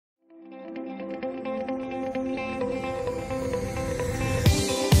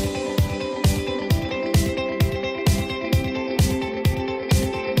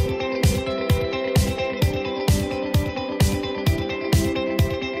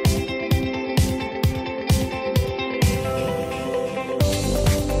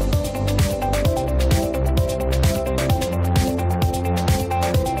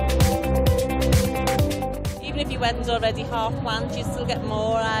half planned, you still get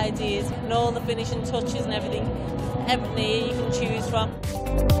more ideas and all the finishing touches and everything here you can choose from.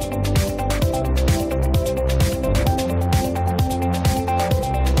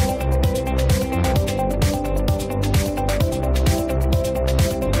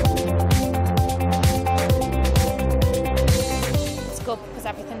 Because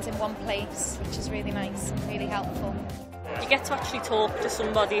everything's in one place, which is really nice and really helpful. You get to actually talk to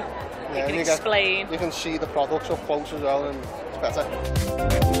somebody, yeah, you can explain. You can see the products up close as well, and it's better.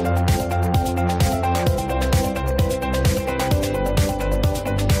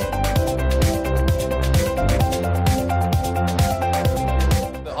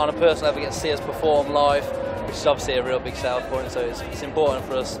 On a personal level, we get to see us perform live, which is obviously a real big sell point, so it's important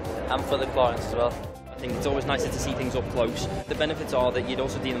for us and for the clients as well. I think it's always nicer to see things up close. The benefits are that you're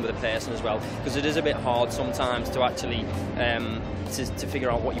also dealing with a person as well, because it is a bit hard sometimes to actually to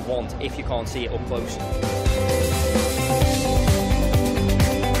figure out what you want if you can't see it up close.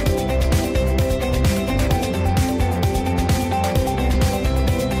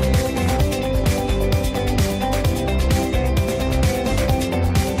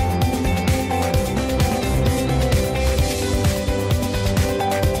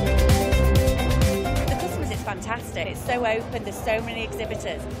 Fantastic. It's so open, there's so many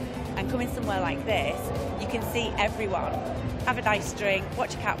exhibitors, and coming somewhere like this you can see everyone, have a nice drink,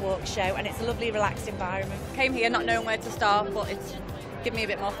 watch a catwalk show, and it's a lovely relaxed environment. Came here not knowing where to start, but it's given me a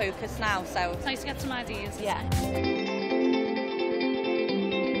bit more focus now, so It's nice to get some ideas. Yeah.